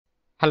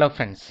Hello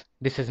friends,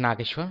 this is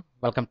Nageshwar.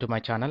 Welcome to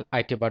my channel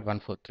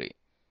ITbot143.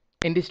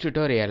 In this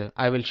tutorial,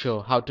 I will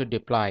show how to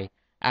deploy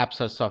apps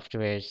or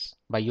softwares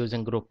by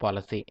using group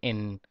policy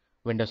in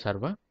Windows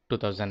Server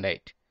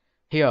 2008.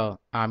 Here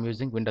I'm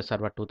using Windows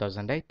Server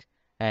 2008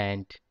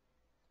 and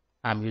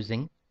I'm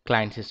using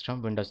client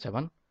system Windows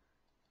 7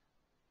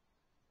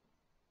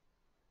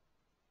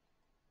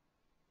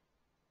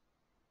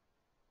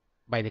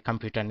 by the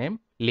computer name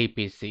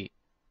LeePC.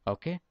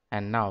 Okay,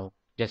 and now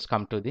just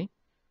come to the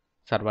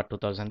Server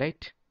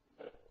 2008,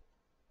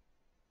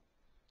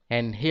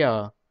 and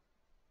here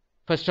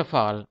first of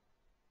all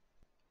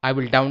I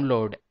will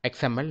download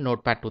XML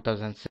Notepad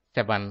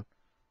 2007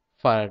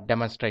 for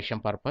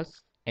demonstration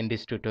purpose in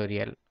this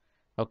tutorial.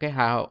 Okay, I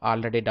have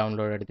already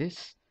downloaded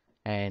this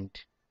and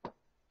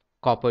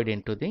copied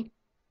into the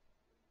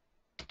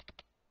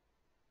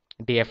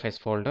DFS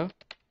folder,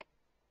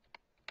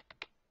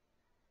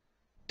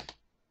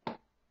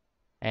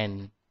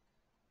 and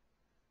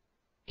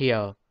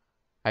here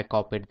I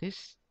copied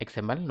this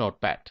XML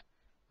Notepad.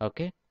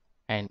 Okay,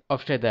 and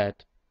after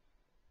that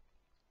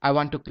I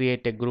want to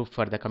create a group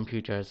for the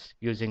computers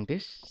using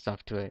this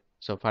software.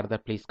 So further,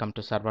 please come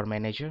to Server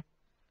Manager,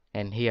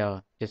 and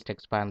here just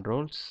expand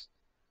roles,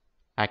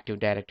 Active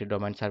Directory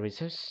Domain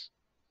Services,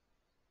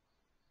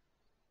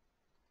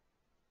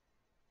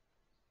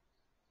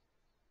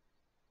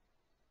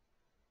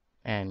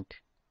 and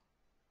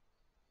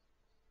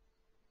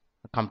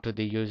come to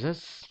the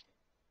users,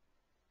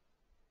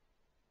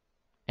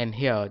 and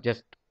here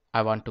just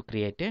I want to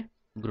create a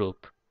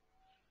group.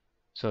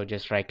 So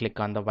just right click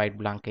on the white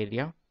blank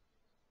area,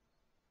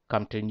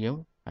 come to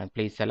new, and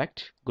please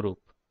select group.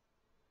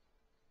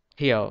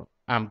 Here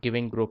I'm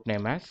giving group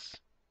name as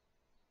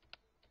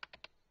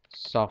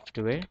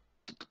software.xml.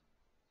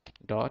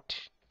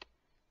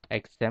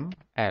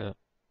 XML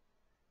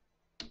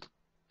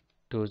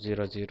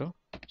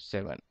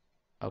 2007.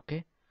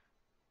 Okay,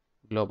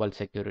 global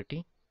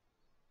security.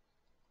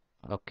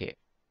 Okay,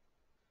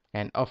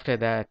 and after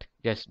that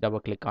just double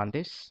click on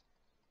this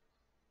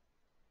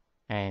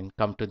and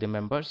come to the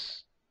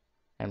members,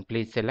 and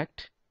please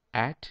select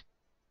add,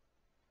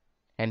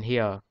 and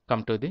here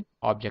come to the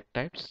object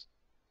types,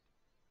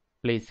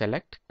 please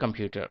select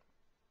computer.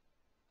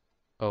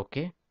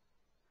 Okay,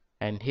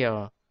 and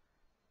here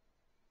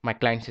my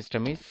client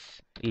system is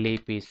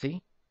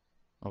LeePC.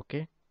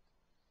 Okay,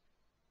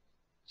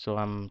 so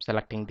I'm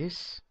selecting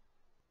this.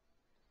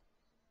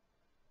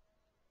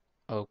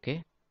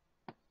 Okay,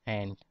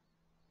 and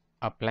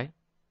apply.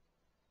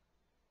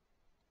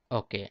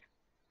 Okay,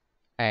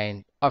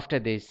 and after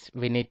this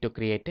we need to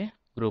create a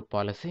group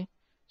policy.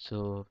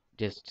 So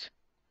just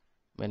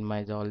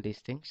minimize all these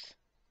things,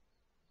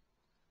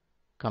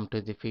 come to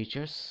the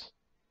features,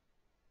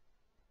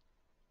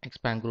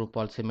 expand group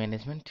policy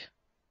management,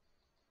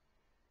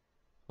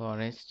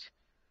 forest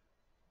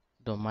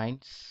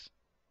domains,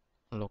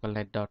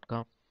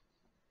 localnet.com,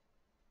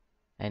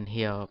 and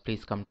here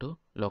please come to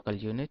local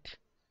unit.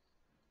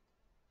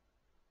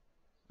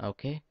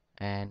 Okay,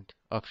 and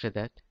after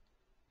that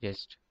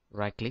just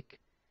right click,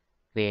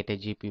 create a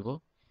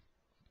GPO.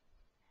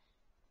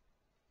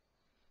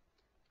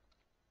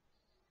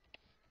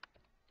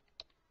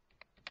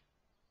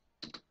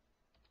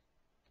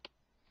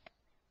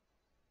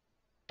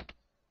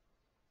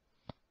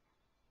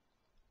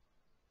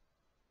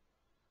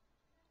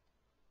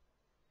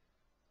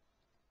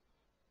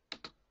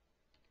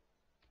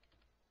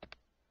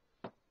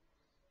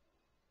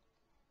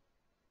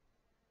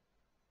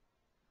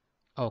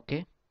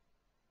 Okay,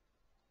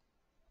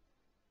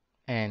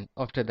 and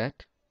after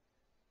that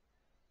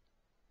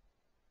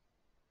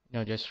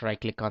now just right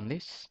click on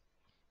this,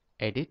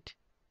 edit,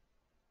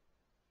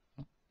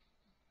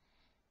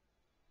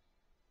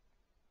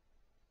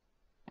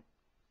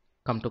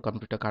 come to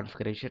computer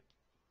configuration,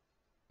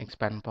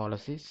 expand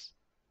policies,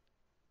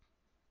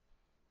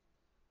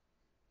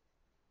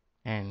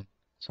 and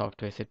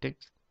software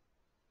settings.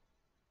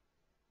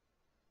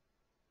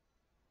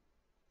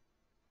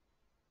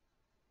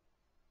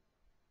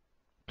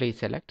 Please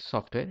select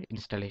software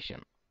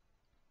installation.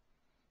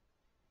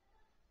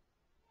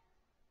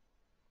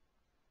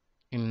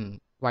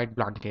 In white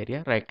blank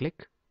area, right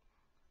click,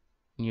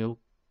 new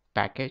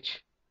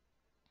package,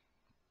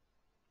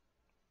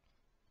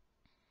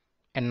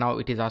 and now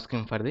it is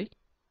asking for the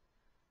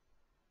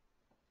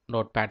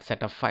notepad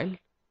setup file.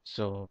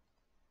 So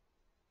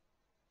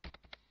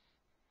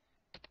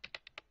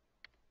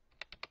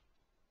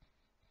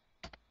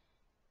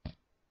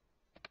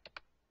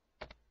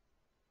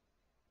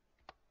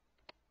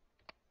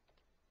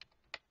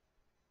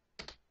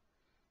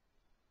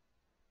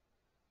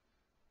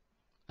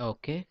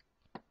okay,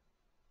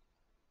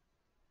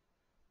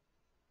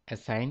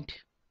 assigned.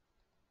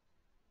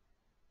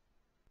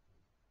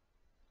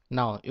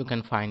 Now you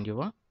can find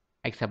your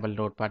XML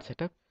notepad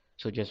setup.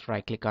 So just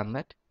right click on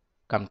that,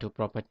 come to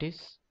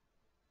properties,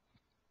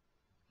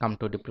 come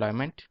to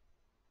deployment.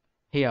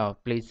 Here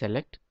please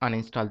select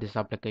uninstall this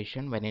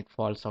application when it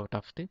falls out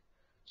of the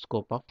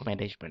scope of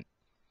management.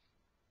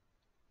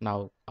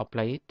 Now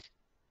apply it.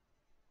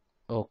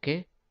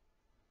 Okay,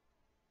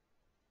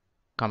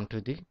 come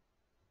to the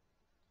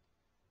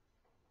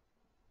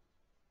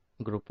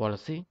group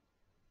policy,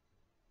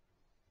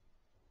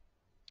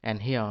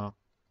 and here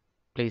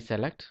please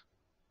select.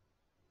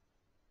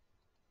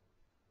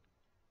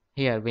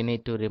 Here we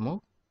need to remove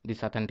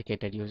these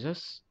authenticated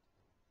users,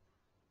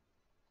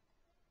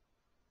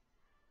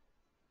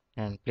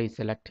 and please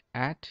select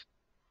add.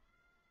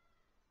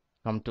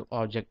 Come to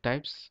object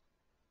types.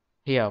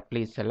 Here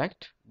please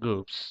select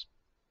groups.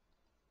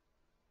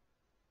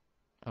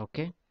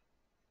 Okay.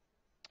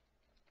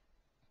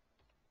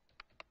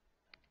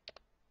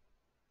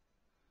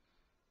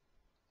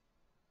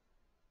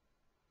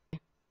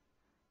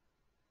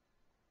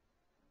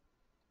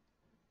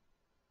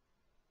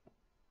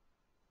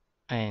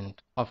 And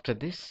after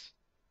this,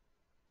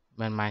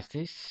 minimize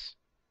this.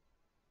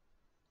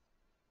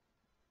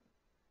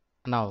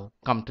 Now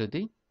come to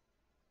the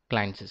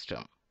client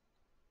system.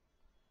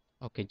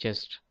 Okay,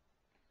 just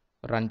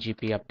run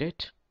GP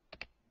update.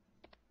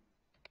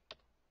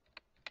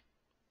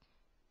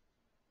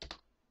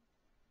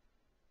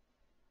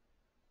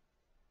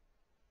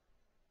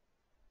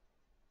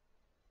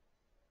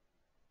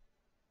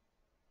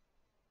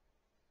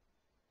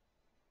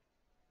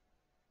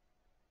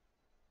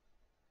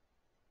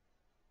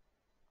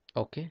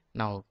 Okay,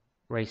 now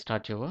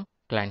restart your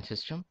client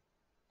system.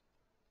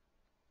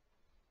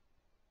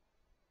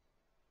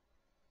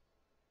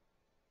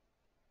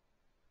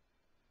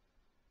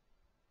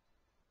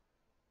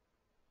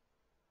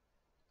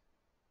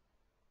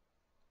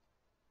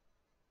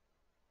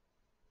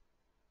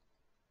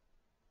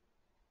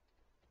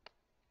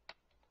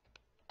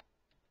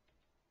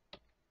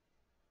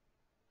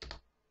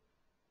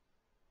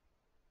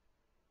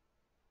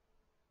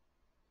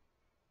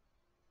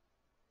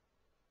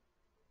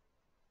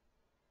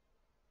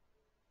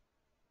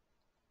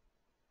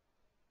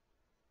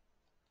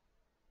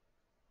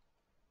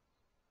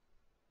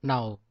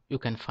 Now you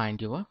can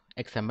find your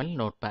XML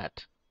notepad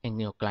in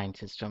your client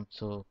system.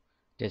 So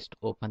just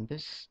open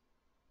this.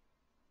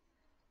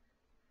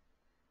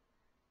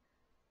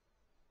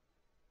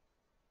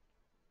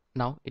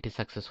 Now it is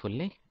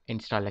successfully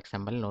installed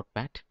XML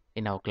notepad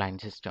in our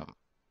client system.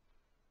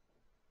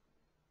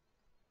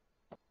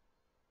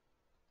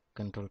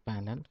 Control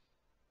panel.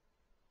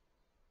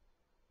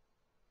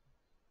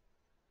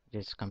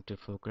 Just come to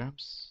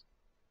programs.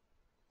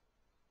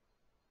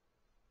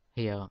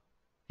 Here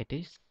it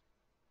is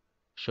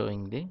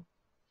showing the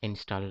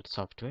installed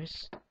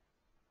softwares.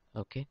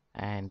 Okay,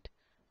 and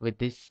with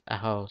this I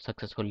have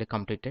successfully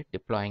completed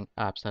deploying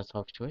apps or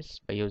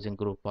softwares by using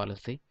group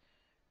policy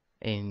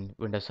in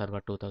Windows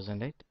Server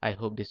 2008. I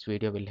hope this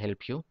video will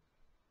help you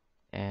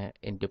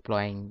in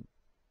deploying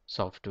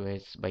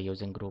softwares by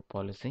using group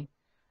policy.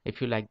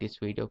 If you like this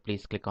video,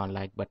 please click on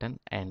like button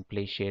and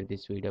please share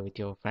this video with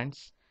your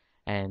friends,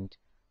 and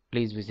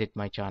please visit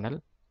my channel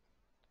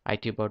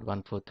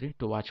ITbird143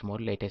 to watch more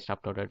latest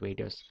uploaded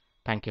videos.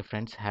 Thank you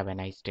friends, have a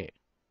nice day.